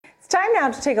Time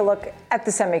now to take a look at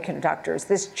the semiconductors,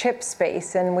 this chip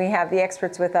space, and we have the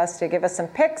experts with us to give us some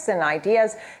picks and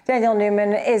ideas. Daniel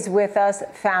Newman is with us,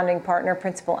 founding partner,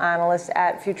 principal analyst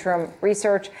at Futurum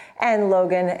Research, and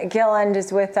Logan Gilland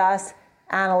is with us,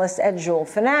 analyst at Joule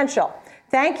Financial.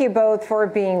 Thank you both for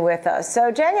being with us.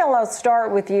 So, Daniel, I'll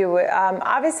start with you.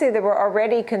 Obviously, there were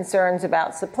already concerns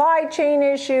about supply chain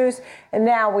issues, and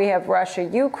now we have Russia,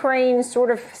 Ukraine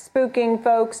sort of spooking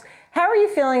folks. How are you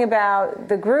feeling about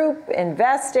the group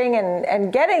investing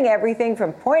and getting everything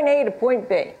from point A to point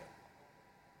B?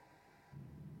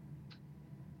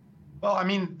 Well, I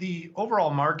mean, the overall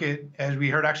market, as we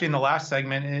heard actually in the last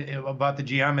segment about the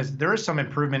GM, is there is some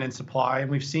improvement in supply, and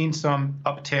we've seen some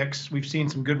upticks. We've seen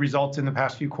some good results in the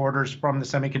past few quarters from the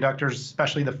semiconductors,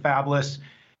 especially the fabless.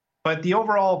 But the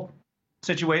overall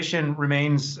situation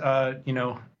remains,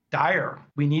 dire.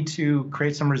 We need to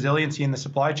create some resiliency in the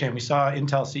supply chain. We saw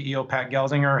Intel CEO Pat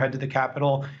Gelsinger head to the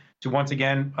Capitol to once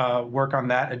again work on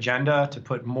that agenda to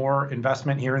put more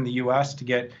investment here in the U.S. to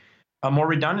get more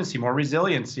redundancy, more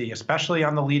resiliency, especially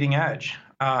on the leading edge.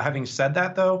 Having said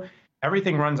that, though,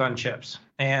 everything runs on chips.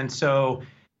 And so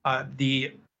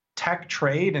the tech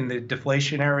trade and the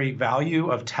deflationary value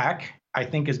of tech, I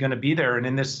think, is going to be there. And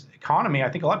in this economy, I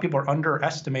think a lot of people are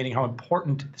underestimating how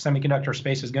important the semiconductor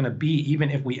space is going to be, even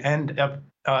if we end up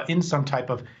in some type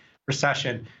of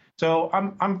recession. So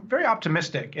I'm very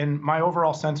optimistic, and my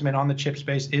overall sentiment on the chip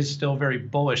space is still very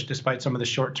bullish, despite some of the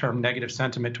short-term negative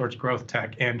sentiment towards growth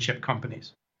tech and chip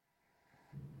companies.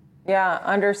 Yeah,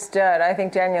 understood. I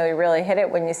think, Daniel, you really hit it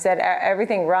when you said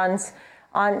everything runs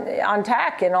on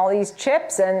tech and all these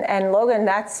chips. And Logan,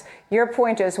 that's your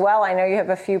point as well. I know you have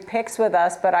a few picks with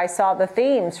us, but I saw the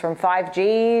themes from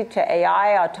 5G to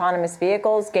AI, autonomous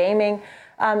vehicles, gaming.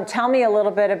 Tell me a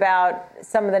little bit about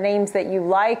some of the names that you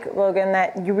like, Logan,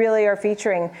 that you really are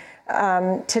featuring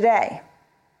today.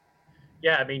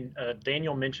 Yeah, I mean,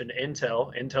 Daniel mentioned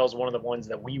Intel. Intel is one of the ones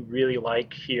that we really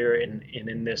like here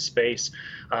in this space.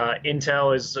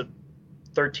 Intel is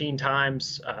 13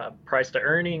 times price to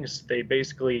earnings. They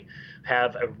basically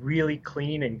have a really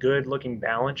clean and good looking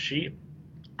balance sheet.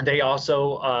 They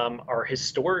also are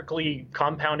historically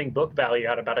compounding book value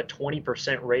at about a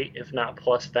 20% rate, if not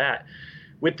plus that.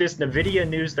 With this NVIDIA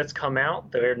news that's come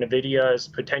out, there NVIDIA is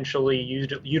potentially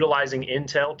utilizing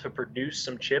Intel to produce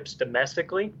some chips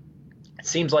domestically. It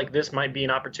seems like this might be an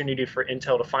opportunity for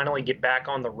Intel to finally get back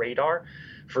on the radar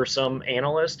for some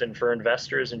analysts and for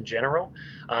investors in general.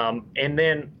 And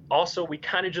then also, we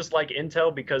kind of just like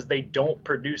Intel because they don't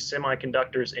produce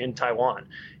semiconductors in Taiwan,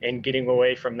 and getting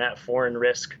away from that foreign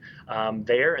risk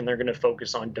there, and they're going to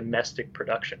focus on domestic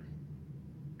production.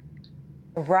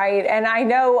 Right. And I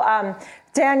know,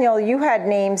 Daniel, you had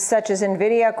names such as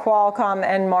NVIDIA, Qualcomm,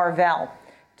 and Marvell.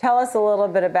 Tell us a little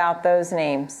bit about those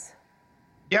names.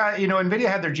 Yeah, NVIDIA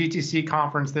had their GTC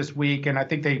conference this week, and I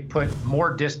think they put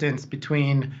more distance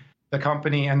between the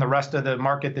company and the rest of the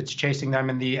market that's chasing them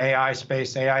in the AI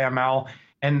space, AI ML,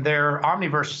 and their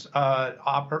Omniverse,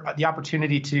 the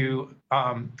opportunity to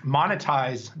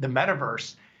monetize the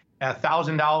metaverse.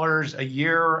 $1,000 a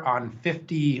year on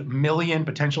 50 million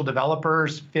potential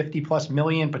developers, 50 plus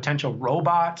million potential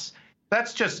robots.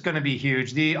 That's just going to be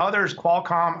huge. The others,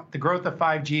 Qualcomm, the growth of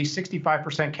 5G,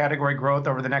 65% category growth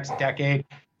over the next decade.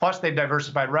 Plus, they've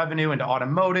diversified revenue into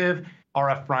automotive,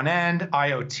 RF front end,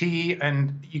 IoT,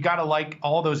 and you got to like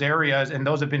all those areas, and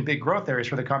those have been big growth areas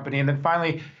for the company. And then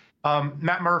finally,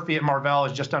 Matt Murphy at Marvell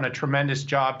has just done a tremendous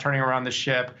job turning around the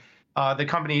ship. The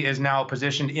company is now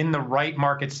positioned in the right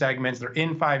market segments. They're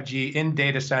in 5G, in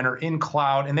data center, in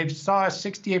cloud, and they saw a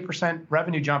 68%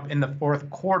 revenue jump in the fourth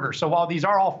quarter. So while these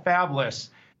are all fabless,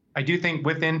 I do think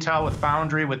with Intel, with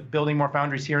Foundry, with building more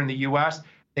foundries here in the US,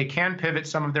 they can pivot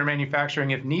some of their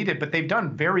manufacturing if needed, but they've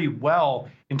done very well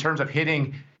in terms of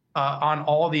hitting on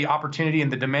all the opportunity and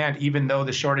the demand, even though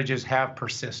the shortages have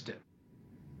persisted.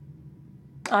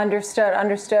 Understood.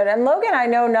 And Logan, I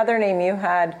know another name you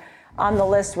had on the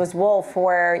list was Wolf,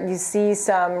 where you see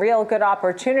some real good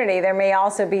opportunity. There may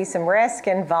also be some risk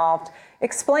involved.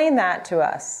 Explain that to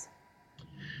us.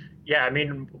 Yeah, I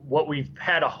mean, what we've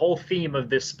had a whole theme of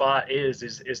this spot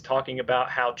is talking about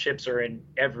how chips are in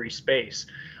every space.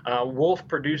 Wolf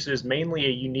produces mainly a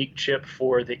unique chip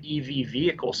for the EV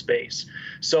vehicle space.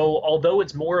 So although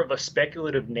it's more of a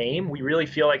speculative name, we really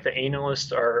feel like the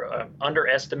analysts are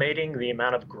underestimating the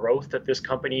amount of growth that this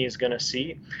company is going to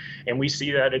see. And we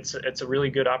see that it's a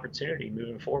really good opportunity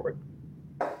moving forward.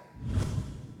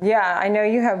 Yeah, I know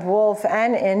you have Wolf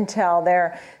and Intel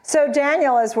there. So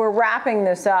Daniel, as we're wrapping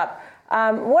this up,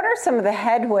 what are some of the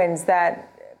headwinds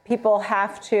that people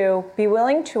have to be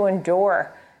willing to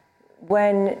endure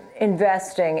when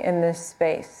investing in this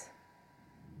space?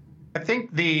 I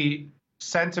think the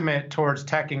sentiment towards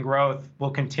tech and growth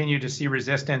will continue to see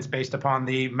resistance based upon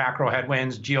the macro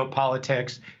headwinds,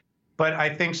 geopolitics. But I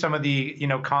think some of the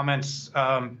comments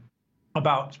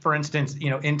about, for instance,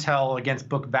 Intel against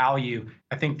book value.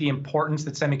 I think the importance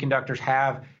that semiconductors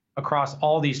have across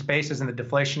all these spaces and the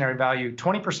deflationary value.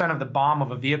 20% of the BOM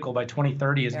of a vehicle by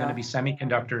 2030 is going to be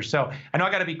semiconductors. So I know I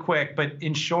got to be quick, but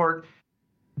in short,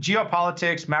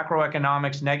 geopolitics,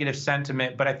 macroeconomics, negative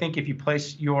sentiment. But I think if you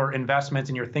place your investments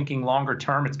and you're thinking longer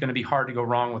term, it's going to be hard to go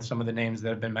wrong with some of the names that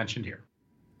have been mentioned here.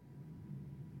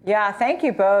 Yeah, thank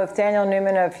you both. Daniel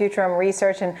Newman of Futurum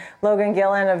Research and Logan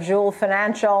Gillen of Joule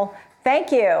Financial.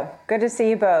 Thank you. Good to see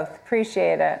you both.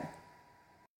 Appreciate it.